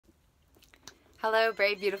Hello,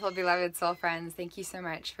 brave, beautiful, beloved soul friends. Thank you so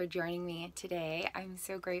much for joining me today. I'm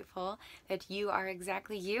so grateful that you are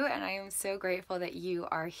exactly you, and I am so grateful that you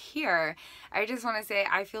are here. I just want to say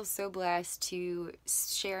I feel so blessed to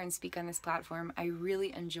share and speak on this platform. I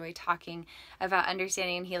really enjoy talking about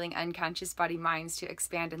understanding and healing unconscious body minds to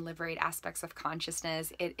expand and liberate aspects of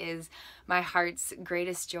consciousness. It is my heart's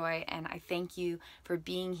greatest joy, and I thank you for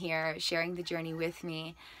being here, sharing the journey with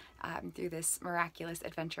me through this miraculous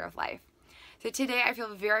adventure of life. So today I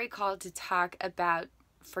feel very called to talk about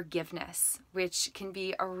forgiveness, which can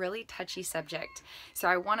be a really touchy subject. So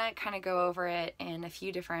I want to kind of go over it in a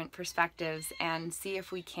few different perspectives and see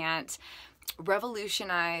if we can't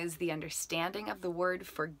revolutionize the understanding of the word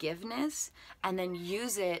forgiveness and then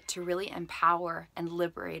use it to really empower and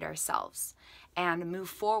liberate ourselves and move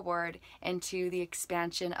forward into the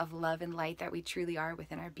expansion of love and light that we truly are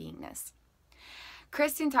within our beingness.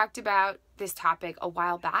 Kristen talked about this topic a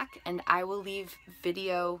while back, and I will leave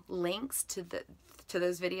video links to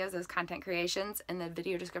those videos, those content creations, in the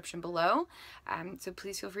video description below. So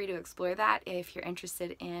please feel free to explore that if you're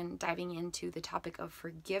interested in diving into the topic of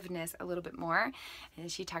forgiveness a little bit more. And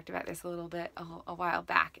she talked about this a little bit a while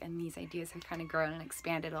back, and these ideas have kind of grown and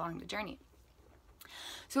expanded along the journey.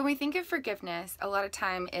 So when we think of forgiveness, a lot of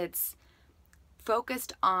time it's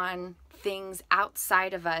focused on things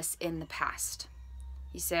outside of us in the past.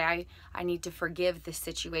 You say, I need to forgive this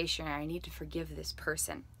situation, or I need to forgive this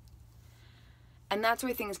person. And that's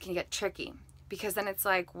where things can get tricky, because then it's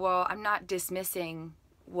like, well, I'm not dismissing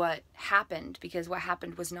what happened, because what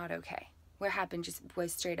happened was not okay. What happened just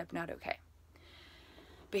was straight up not okay.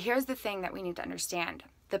 But here's the thing that we need to understand.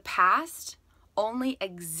 The past only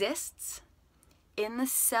exists in the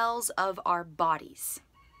cells of our bodies.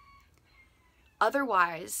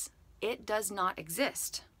 Otherwise, it does not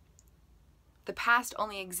exist. The past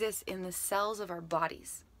only exists in the cells of our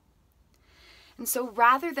bodies. And so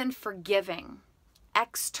rather than forgiving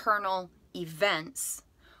external events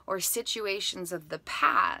or situations of the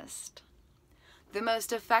past, the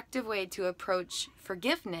most effective way to approach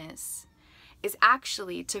forgiveness is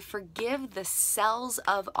actually to forgive the cells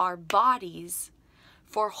of our bodies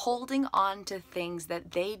for holding on to things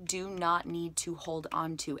that they do not need to hold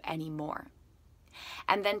on to anymore.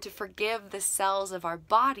 And then to forgive the cells of our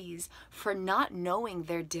bodies for not knowing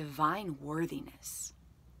their divine worthiness.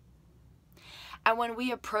 And when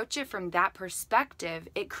we approach it from that perspective,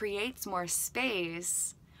 it creates more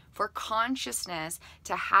space for consciousness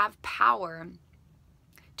to have power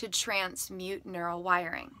to transmute neural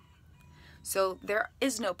wiring. So there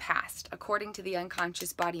is no past, according to the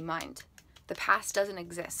unconscious body mind. The past doesn't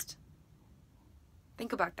exist.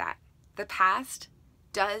 Think about that. The past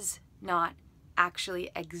does not actually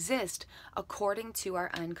exist according to our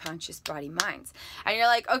unconscious body minds. And you're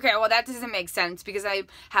like, okay, well, that doesn't make sense, because I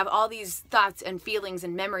have all these thoughts and feelings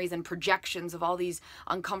and memories and projections of all these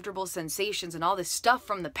uncomfortable sensations and all this stuff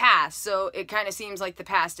from the past, so it kind of seems like the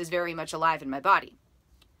past is very much alive in my body.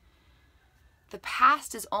 The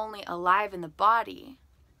past is only alive in the body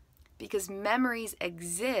because memories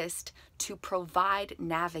exist to provide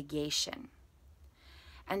navigation.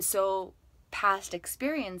 And so past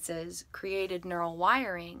experiences created neural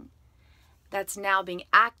wiring that's now being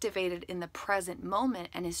activated in the present moment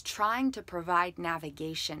and is trying to provide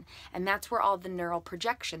navigation. And that's where all the neural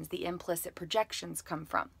projections, the implicit projections, come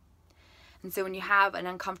from. And so when you have an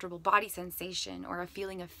uncomfortable body sensation, or a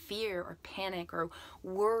feeling of fear or panic or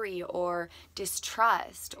worry or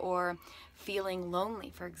distrust, or feeling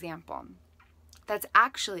lonely, for example, that's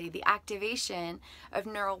actually the activation of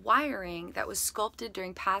neural wiring that was sculpted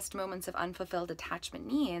during past moments of unfulfilled attachment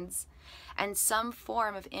needs, and some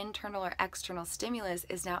form of internal or external stimulus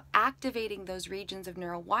is now activating those regions of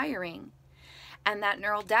neural wiring. And that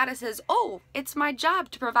neural data says, oh, it's my job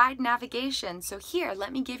to provide navigation, so here,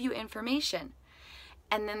 let me give you information.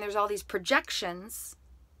 And then there's all these projections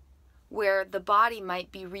where the body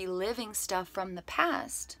might be reliving stuff from the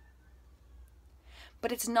past.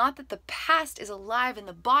 But it's not that the past is alive in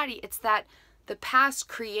the body, it's that the past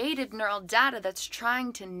created neural data that's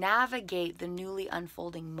trying to navigate the newly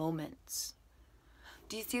unfolding moments.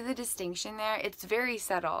 Do you see the distinction there? It's very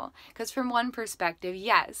subtle, because from one perspective,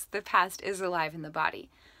 yes, the past is alive in the body,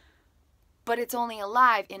 but it's only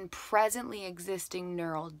alive in presently existing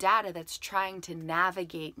neural data that's trying to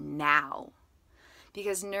navigate now.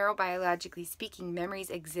 Because neurobiologically speaking, memories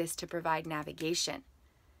exist to provide navigation.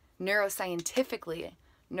 Neuroscientifically,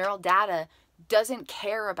 neural data doesn't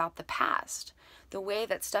care about the past. The way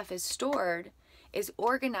that stuff is stored is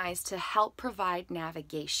organized to help provide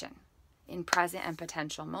navigation in present and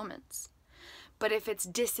potential moments. But if it's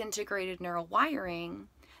disintegrated neural wiring,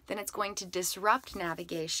 then it's going to disrupt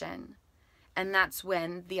navigation And that's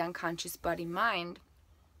when the unconscious body-mind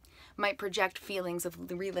might project feelings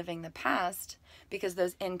of reliving the past, because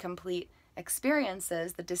those incomplete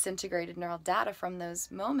experiences, the disintegrated neural data from those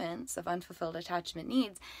moments of unfulfilled attachment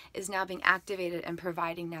needs, is now being activated and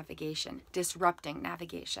providing navigation, disrupting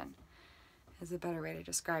navigation is a better way to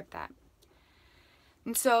describe that.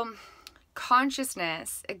 And so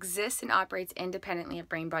consciousness exists and operates independently of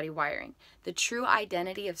brain-body wiring. The true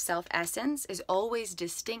identity of self-essence is always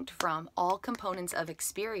distinct from all components of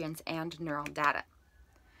experience and neural data.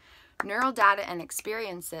 Neural data and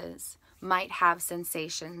experiences might have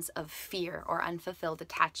sensations of fear or unfulfilled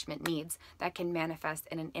attachment needs that can manifest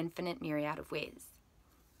in an infinite myriad of ways.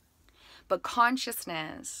 But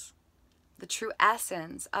consciousness, the true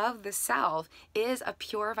essence of the self, is a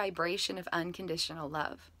pure vibration of unconditional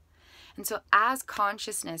love. And so as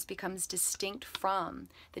consciousness becomes distinct from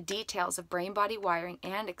the details of brain-body wiring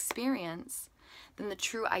and experience, then the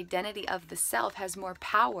true identity of the self has more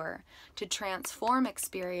power to transform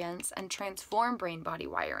experience and transform brain-body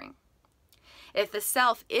wiring. If the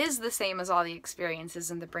self is the same as all the experiences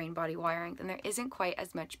in the brain-body wiring, then there isn't quite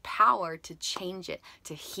as much power to change it,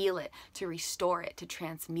 to heal it, to restore it, to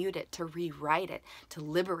transmute it, to rewrite it, to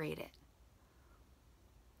liberate it.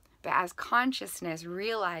 But as consciousness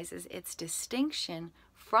realizes its distinction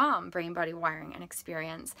from brain-body wiring and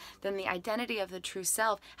experience, then the identity of the true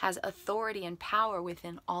self has authority and power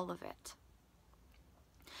within all of it.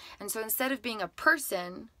 And so instead of being a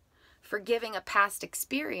person forgiving a past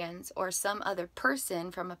experience or some other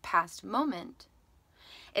person from a past moment,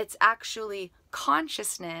 it's actually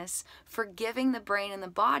consciousness forgiving the brain and the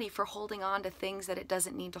body for holding on to things that it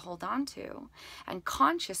doesn't need to hold on to, and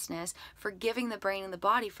consciousness forgiving the brain and the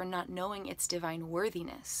body for not knowing its divine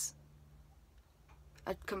worthiness.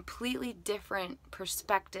 A completely different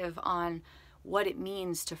perspective on what it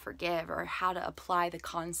means to forgive, or how to apply the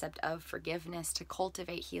concept of forgiveness to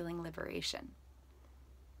cultivate healing liberation.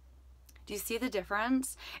 Do you see the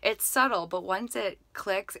difference? It's subtle, but once it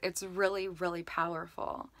clicks, it's really, really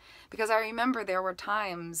powerful. Because I remember there were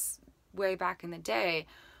times way back in the day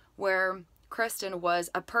where Kristen was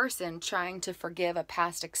a person trying to forgive a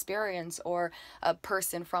past experience or a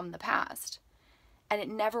person from the past. And it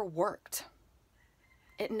never worked.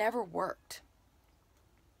 It never worked.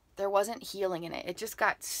 There wasn't healing in it. It just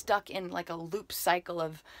got stuck in like a loop cycle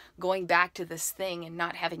of going back to this thing and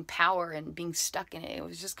not having power and being stuck in it. It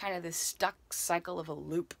was just kind of this stuck cycle of a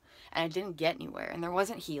loop, and it didn't get anywhere, and there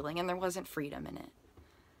wasn't healing, and there wasn't freedom in it.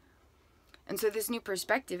 And so this new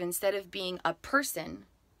perspective, instead of being a person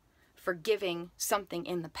forgiving something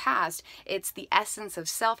in the past, it's the essence of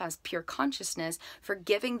self as pure consciousness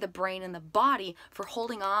forgiving the brain and the body for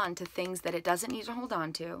holding on to things that it doesn't need to hold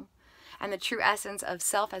on to. And the true essence of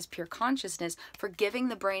self as pure consciousness, forgiving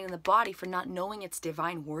the brain and the body for not knowing its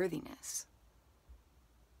divine worthiness.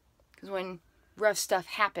 Because when rough stuff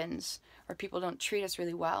happens, or people don't treat us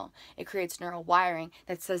really well, it creates neural wiring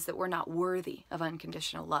that says that we're not worthy of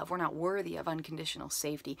unconditional love. We're not worthy of unconditional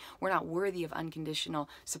safety. We're not worthy of unconditional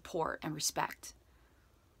support and respect.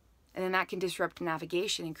 And then that can disrupt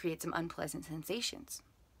navigation and create some unpleasant sensations.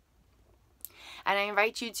 And I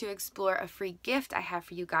invite you to explore a free gift I have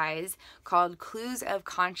for you guys called Clues of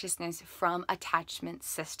Consciousness from Attachment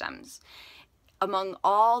Systems. Among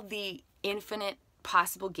all the infinite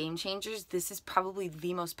possible game changers, this is probably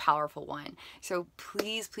the most powerful one. So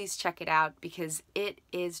please, please check it out, because it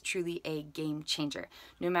is truly a game changer.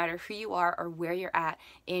 No matter who you are or where you're at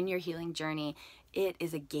in your healing journey, it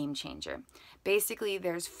is a game changer. Basically,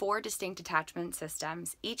 there's 4 distinct attachment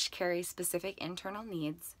systems. Each carries specific internal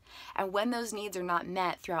needs. And when those needs are not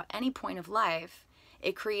met throughout any point of life,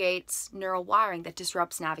 it creates neural wiring that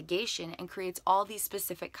disrupts navigation and creates all these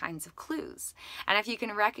specific kinds of clues. And if you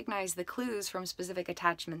can recognize the clues from specific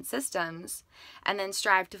attachment systems and then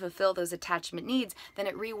strive to fulfill those attachment needs, then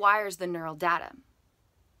it rewires the neural data.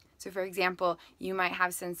 So for example, you might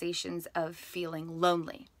have sensations of feeling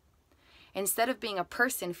lonely. Instead of being a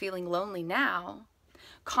person feeling lonely now,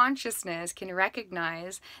 consciousness can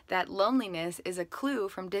recognize that loneliness is a clue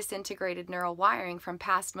from disintegrated neural wiring from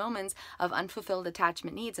past moments of unfulfilled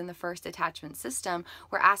attachment needs in the first attachment system,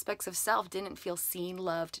 where aspects of self didn't feel seen,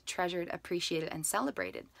 loved, treasured, appreciated, and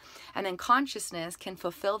celebrated. And then consciousness can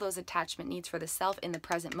fulfill those attachment needs for the self in the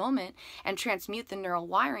present moment and transmute the neural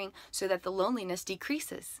wiring so that the loneliness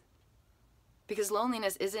decreases. Because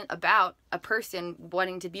loneliness isn't about a person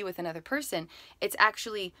wanting to be with another person. It's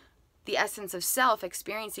actually the essence of self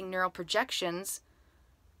experiencing neural projections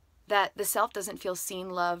that the self doesn't feel seen,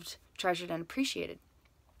 loved, treasured, and appreciated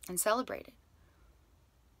and celebrated.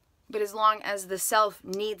 But as long as the self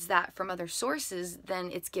needs that from other sources, then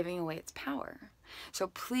it's giving away its power. So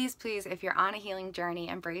please, please, if you're on a healing journey,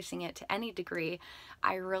 embracing it to any degree,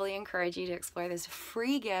 I really encourage you to explore this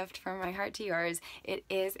free gift from my heart to yours. It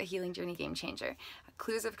is a healing journey game changer.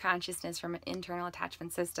 Clues of Consciousness from Internal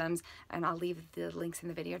Attachment Systems, and I'll leave the links in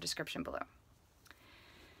the video description below.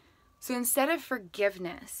 So instead of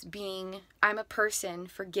forgiveness being, I'm a person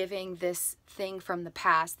forgiving this thing from the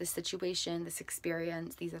past, this situation, this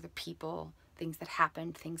experience, these other people, things that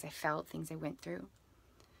happened, things I felt, things I went through.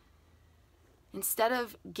 Instead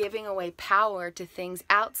of giving away power to things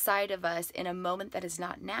outside of us in a moment that is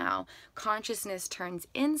not now, consciousness turns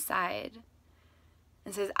inside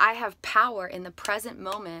and says, I have power in the present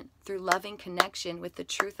moment through loving connection with the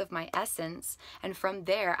truth of my essence. And from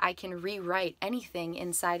there, I can rewrite anything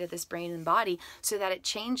inside of this brain and body so that it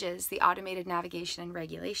changes the automated navigation and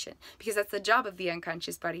regulation. Because that's the job of the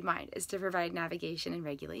unconscious body-mind, is to provide navigation and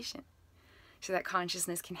regulation, so that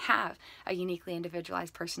consciousness can have a uniquely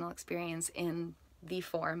individualized personal experience in the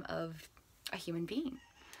form of a human being.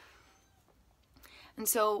 And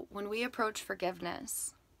so when we approach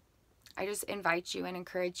forgiveness, I just invite you and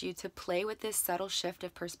encourage you to play with this subtle shift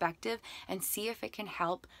of perspective and see if it can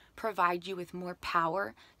help provide you with more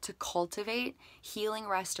power to cultivate healing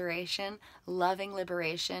restoration, loving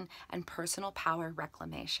liberation, and personal power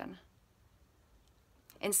reclamation.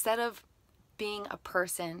 Instead of being a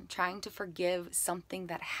person trying to forgive something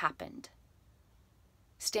that happened,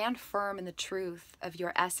 stand firm in the truth of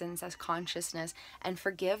your essence as consciousness and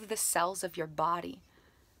forgive the cells of your body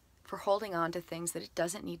for holding on to things that it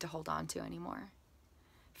doesn't need to hold on to anymore.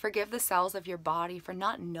 Forgive the cells of your body for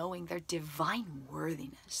not knowing their divine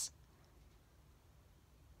worthiness.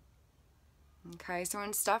 Okay, so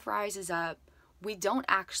when stuff rises up, we don't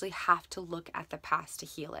actually have to look at the past to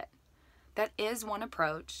heal it. That is one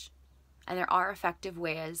approach, and there are effective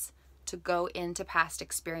ways to go into past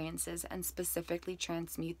experiences and specifically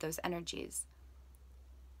transmute those energies.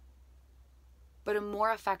 But a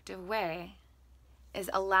more effective way is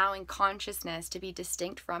allowing consciousness to be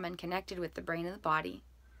distinct from and connected with the brain and the body,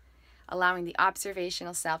 allowing the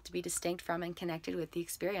observational self to be distinct from and connected with the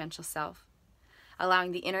experiential self,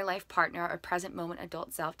 allowing the inner life partner or present moment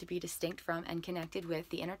adult self to be distinct from and connected with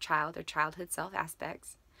the inner child or childhood self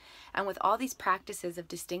aspects. And with all these practices of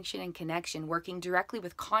distinction and connection, working directly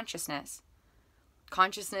with consciousness.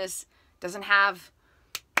 Consciousness doesn't have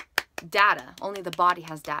data, only the body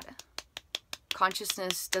has data.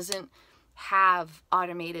 Consciousness doesn't have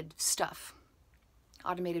automated stuff,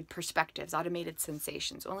 automated perspectives, automated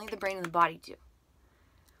sensations. Only the brain and the body do.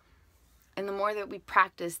 And the more that we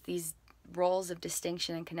practice these roles of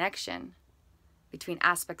distinction and connection between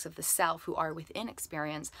aspects of the self who are within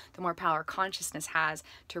experience, the more power consciousness has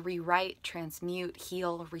to rewrite, transmute,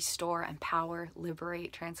 heal, restore, empower,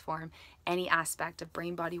 liberate, transform any aspect of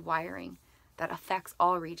brain-body wiring that affects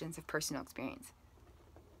all regions of personal experience.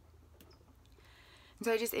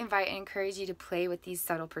 So I just invite and encourage you to play with these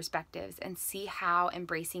subtle perspectives and see how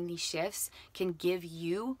embracing these shifts can give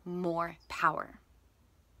you more power.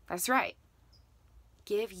 That's right.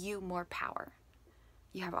 Give you more power.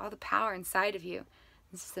 You have all the power inside of you.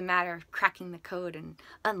 It's just a matter of cracking the code and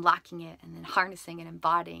unlocking it and then harnessing and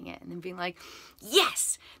embodying it and then being like,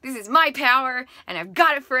 yes, this is my power and I've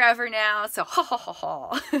got it forever now. So ha ha ha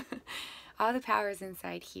ha. All the power is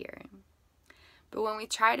inside here. But when we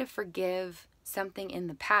try to forgive something in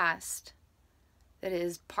the past that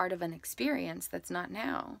is part of an experience that's not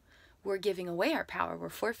now, we're giving away our power, we're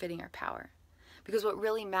forfeiting our power. Because what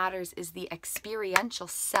really matters is the experiential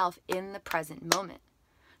self in the present moment.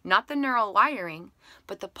 Not the neural wiring,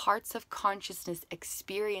 but the parts of consciousness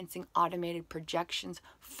experiencing automated projections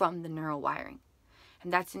from the neural wiring.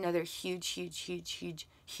 And that's another hugely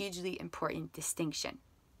important distinction.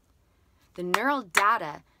 The neural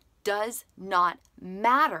data does not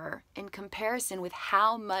matter in comparison with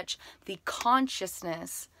how much the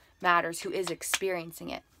consciousness matters who is experiencing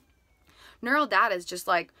it. Neural data is just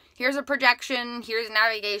like, here's a projection, here's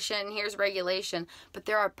navigation, here's regulation, but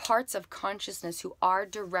there are parts of consciousness who are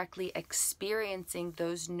directly experiencing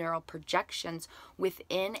those neural projections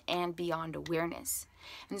within and beyond awareness.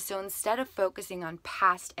 And so instead of focusing on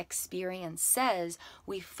past experiences,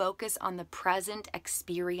 we focus on the present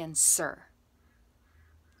experiencer.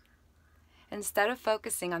 Instead of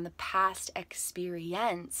focusing on the past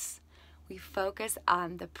experience, we focus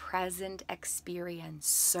on the present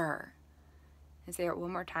experiencer. And say it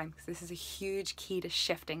one more time, because this is a huge key to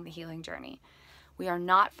shifting the healing journey. We are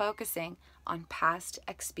not focusing on past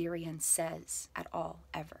experiences at all,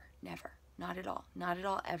 ever, never, not at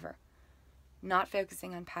all, ever. Not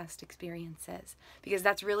focusing on past experiences, because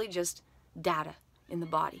that's really just data in the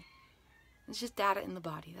body. It's just data in the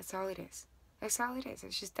body. That's all it is. That's all it is.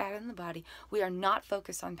 It's just data in the body. We are not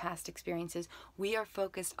focused on past experiences. We are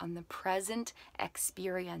focused on the present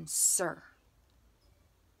experiencer.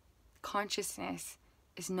 Consciousness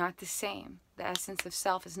is not the same. The essence of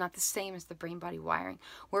self is not the same as the brain-body wiring.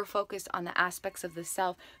 We're focused on the aspects of the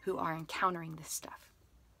self who are encountering this stuff.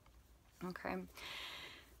 Okay?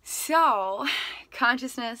 So,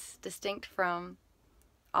 consciousness, distinct from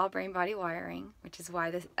all brain-body wiring, which is why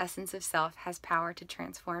the essence of self has power to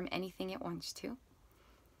transform anything it wants to.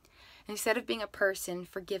 Instead of being a person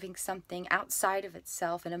forgiving something outside of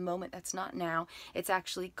itself in a moment that's not now, it's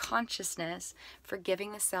actually consciousness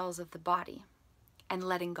forgiving the cells of the body and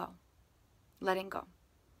letting go. Letting go.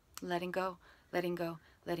 Letting go. Letting go.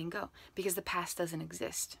 Letting go. Because the past doesn't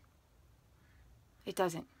exist. It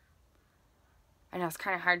doesn't. I know it's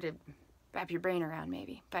kind of hard to wrap your brain around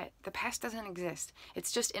maybe, but the past doesn't exist.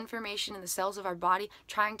 It's just information in the cells of our body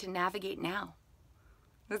trying to navigate now.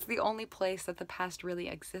 That's the only place that the past really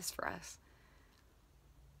exists for us.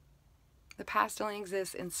 The past only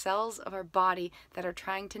exists in cells of our body that are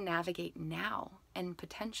trying to navigate now and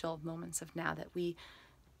potential moments of now that we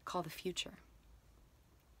call the future.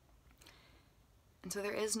 And so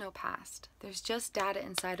there is no past. There's just data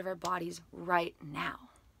inside of our bodies right now.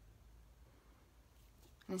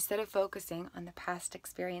 And instead of focusing on the past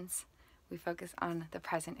experience, we focus on the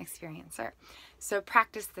present experiencer. So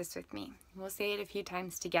practice this with me. We'll say it a few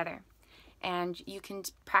times together. And you can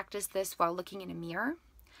practice this while looking in a mirror.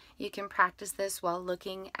 You can practice this while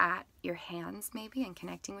looking at your hands maybe and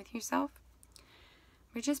connecting with yourself.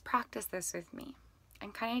 Or just practice this with me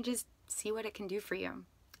and kind of just see what it can do for you.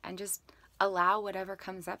 And just allow whatever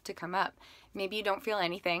comes up to come up. Maybe you don't feel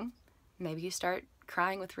anything. Maybe you start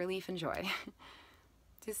crying with relief and joy.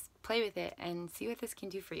 Just play with it and see what this can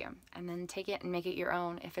do for you. And then take it and make it your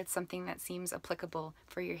own if it's something that seems applicable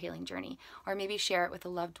for your healing journey. Or maybe share it with a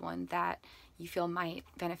loved one that you feel might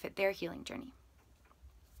benefit their healing journey.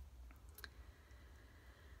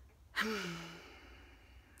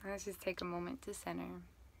 Let's just take a moment to center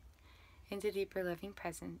into deeper loving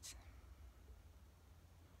presence.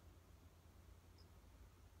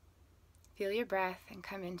 Feel your breath and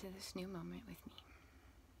come into this new moment with me.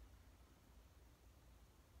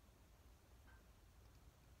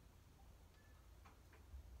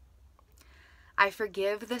 I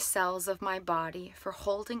forgive the cells of my body for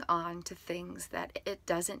holding on to things that it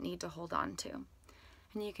doesn't need to hold on to.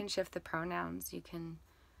 And you can shift the pronouns, you can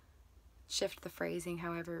shift the phrasing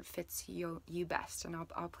however it fits you best. And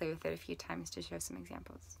I'll play with it a few times to show some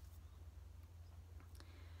examples.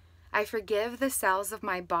 I forgive the cells of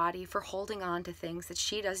my body for holding on to things that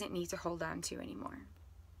she doesn't need to hold on to anymore.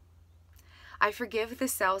 I forgive the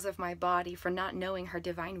cells of my body for not knowing her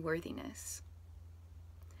divine worthiness.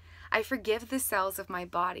 I forgive the cells of my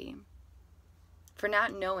body for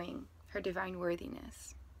not knowing her divine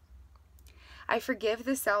worthiness. I forgive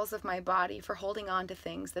the cells of my body for holding on to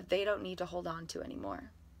things that they don't need to hold on to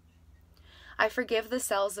anymore. I forgive the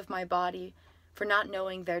cells of my body for not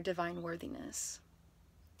knowing their divine worthiness.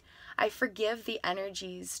 I forgive the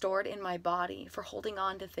energies stored in my body for holding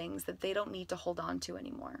on to things that they don't need to hold on to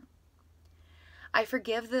anymore. I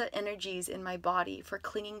forgive the energies in my body for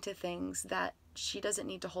clinging to things that she doesn't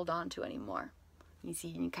need to hold on to anymore. You see,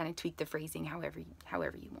 you can kind of tweak the phrasing however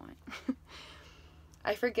you want.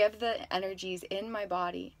 I forgive the energies in my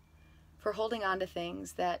body for holding on to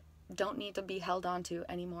things that don't need to be held on to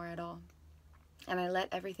anymore at all. And I let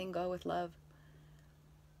everything go with love.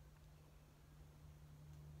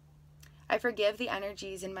 I forgive the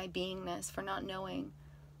energies in my beingness for not knowing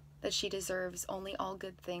that she deserves only all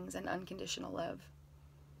good things and unconditional love.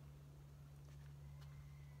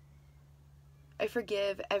 I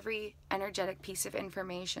forgive every energetic piece of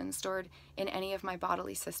information stored in any of my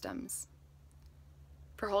bodily systems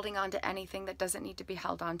for holding on to anything that doesn't need to be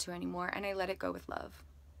held on to anymore, and I let it go with love.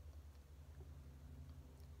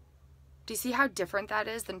 Do you see how different that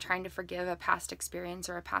is than trying to forgive a past experience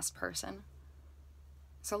or a past person?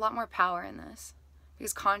 There's a lot more power in this,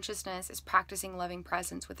 because consciousness is practicing loving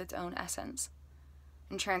presence with its own essence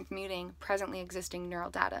and transmuting presently existing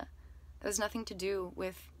neural data. That has nothing to do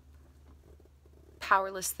with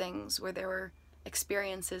powerless things where there were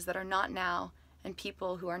experiences that are not now and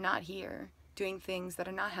people who are not here doing things that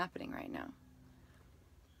are not happening right now.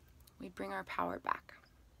 We bring our power back.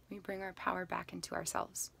 We bring our power back into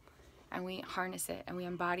ourselves, and we harness it and we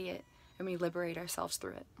embody it and we liberate ourselves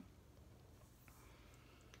through it.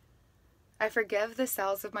 I forgive the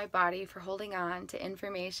cells of my body for holding on to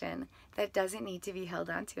information that doesn't need to be held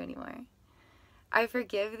on to anymore. I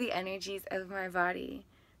forgive the energies of my body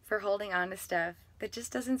for holding on to stuff that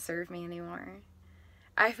just doesn't serve me anymore.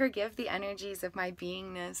 I forgive the energies of my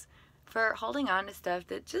beingness for holding on to stuff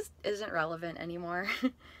that just isn't relevant anymore.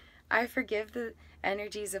 I forgive the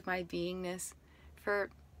energies of my beingness for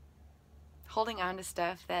holding on to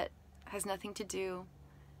stuff that has nothing to do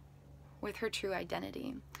with her true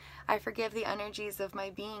identity. I forgive the energies of my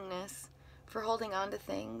beingness for holding on to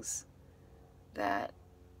things that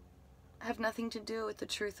have nothing to do with the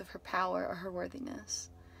truth of her power or her worthiness.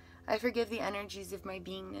 I forgive the energies of my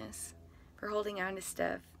beingness for holding on to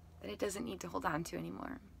stuff that it doesn't need to hold on to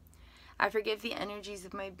anymore. I forgive the energies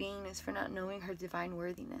of my beingness for not knowing her divine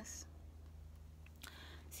worthiness.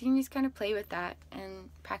 So you can just kind of play with that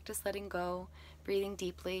and practice letting go, breathing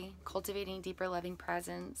deeply, cultivating deeper loving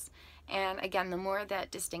presence. And again, the more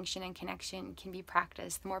that distinction and connection can be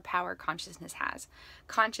practiced, the more power consciousness has.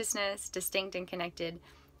 Consciousness, distinct and connected,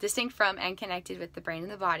 distinct from and connected with the brain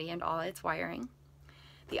and the body and all its wiring.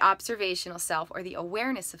 The observational self, or the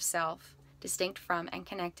awareness of self, distinct from and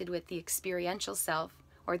connected with the experiential self,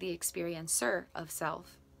 or the experiencer of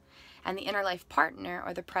self. And the inner life partner,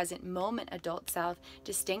 or the present moment adult self,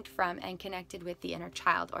 distinct from and connected with the inner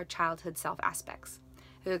child or childhood self aspects,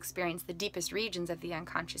 who experience the deepest regions of the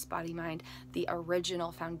unconscious body-mind, the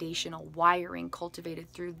original foundational wiring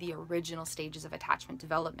cultivated through the original stages of attachment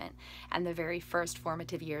development and the very first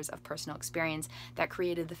formative years of personal experience that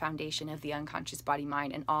created the foundation of the unconscious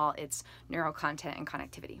body-mind and all its neural content and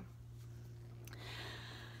connectivity.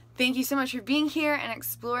 Thank you so much for being here and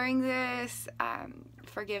exploring this.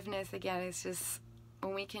 Forgiveness, again, is just,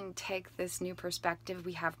 when we can take this new perspective,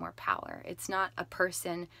 we have more power. It's not a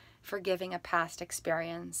person forgiving a past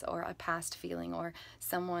experience or a past feeling or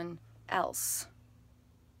someone else.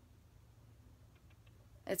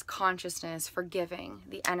 It's consciousness forgiving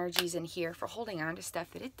the energies in here for holding on to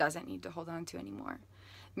stuff that it doesn't need to hold on to anymore.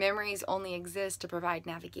 Memories only exist to provide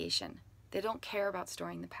navigation. They don't care about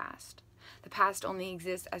storing the past. The past only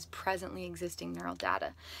exists as presently existing neural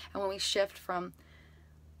data. And when we shift from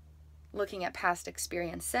looking at past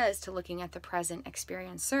experiences to looking at the present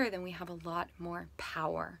experiencer, then we have a lot more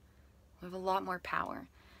power. We have a lot more power.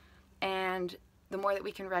 And the more that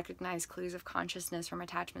we can recognize clues of consciousness from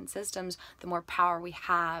attachment systems, the more power we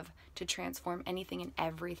have to transform anything and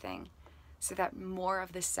everything, so that more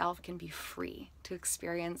of the self can be free to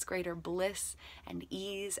experience greater bliss and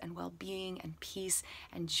ease and well-being and peace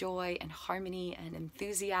and joy and harmony and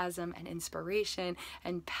enthusiasm and inspiration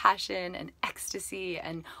and passion and ecstasy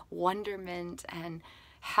and wonderment and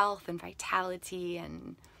health and vitality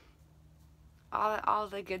and all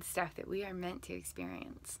the good stuff that we are meant to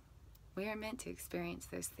experience. We are meant to experience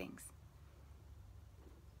those things.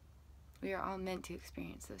 We are all meant to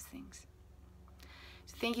experience those things.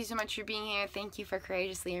 So thank you so much for being here. Thank you for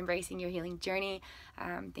courageously embracing your healing journey.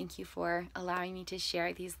 Thank you for allowing me to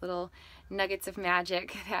share these little nuggets of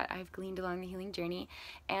magic that I've gleaned along the healing journey.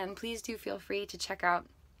 And please do feel free to check out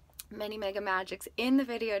many mega magics in the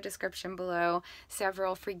video description below,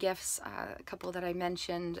 several free gifts, a couple that I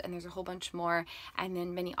mentioned, and there's a whole bunch more, and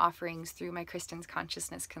then many offerings through my Kristen's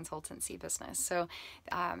Consciousness consultancy business. So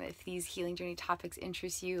if these healing journey topics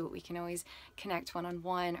interest you, we can always connect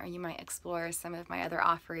one-on-one, or you might explore some of my other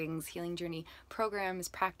offerings, healing journey programs,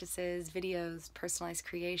 practices, videos, personalized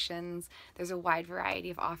creations. There's a wide variety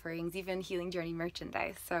of offerings, even healing journey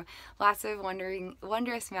merchandise. So lots of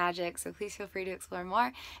wondrous magic, so please feel free to explore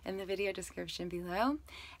more in the video description below.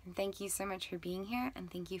 And thank you so much for being here,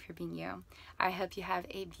 and thank you for being you. I hope you have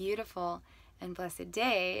a beautiful and blessed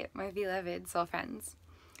day, my beloved soul friends.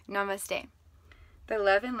 Namaste. The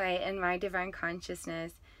love and light in my divine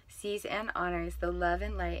consciousness sees and honors the love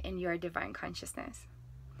and light in your divine consciousness.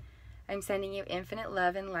 I'm sending you infinite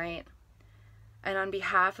love and light, and on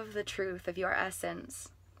behalf of the truth of your essence,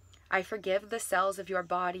 I forgive the cells of your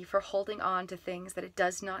body for holding on to things that it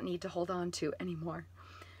does not need to hold on to anymore.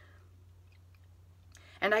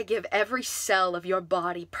 And I give every cell of your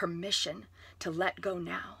body permission to let go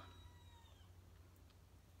now.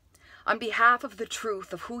 On behalf of the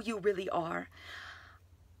truth of who you really are,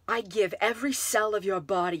 I give every cell of your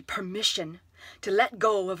body permission to let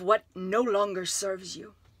go of what no longer serves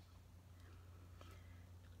you.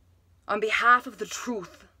 On behalf of the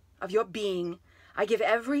truth of your being, I give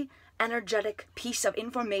every energetic piece of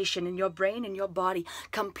information in your brain and your body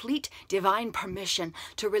complete divine permission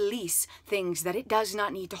to release things that it does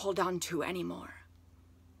not need to hold on to anymore.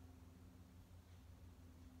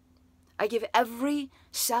 I give every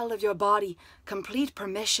cell of your body complete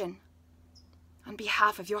permission on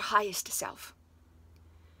behalf of your highest self.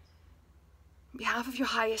 On behalf of your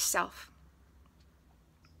highest self,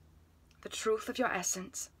 the truth of your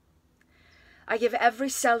essence, I give every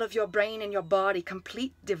cell of your brain and your body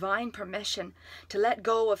complete divine permission to let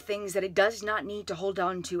go of things that it does not need to hold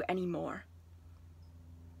on to anymore.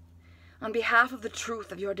 On behalf of the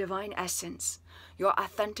truth of your divine essence, your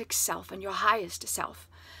authentic self and your highest self,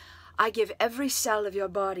 I give every cell of your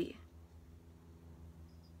body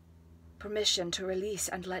permission to release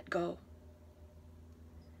and let go.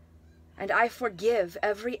 And I forgive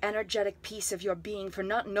every energetic piece of your being for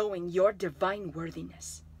not knowing your divine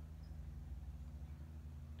worthiness.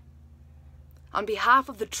 On behalf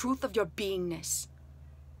of the truth of your beingness,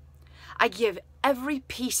 I give every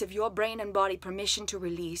piece of your brain and body permission to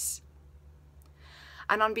release.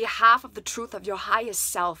 And on behalf of the truth of your highest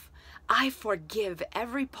self, I forgive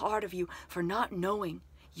every part of you for not knowing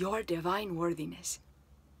your divine worthiness.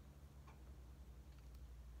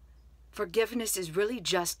 Forgiveness is really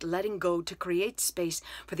just letting go to create space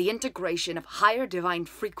for the integration of higher divine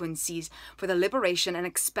frequencies, for the liberation and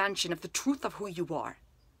expansion of the truth of who you are.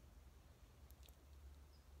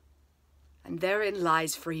 And therein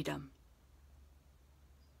lies freedom.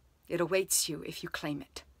 It awaits you if you claim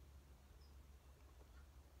it.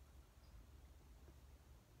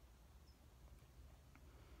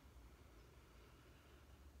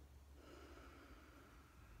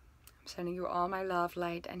 Sending you all my love,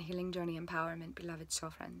 light, and healing journey empowerment, beloved soul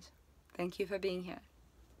friends. Thank you for being here.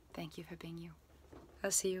 Thank you for being you.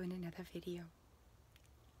 I'll see you in another video.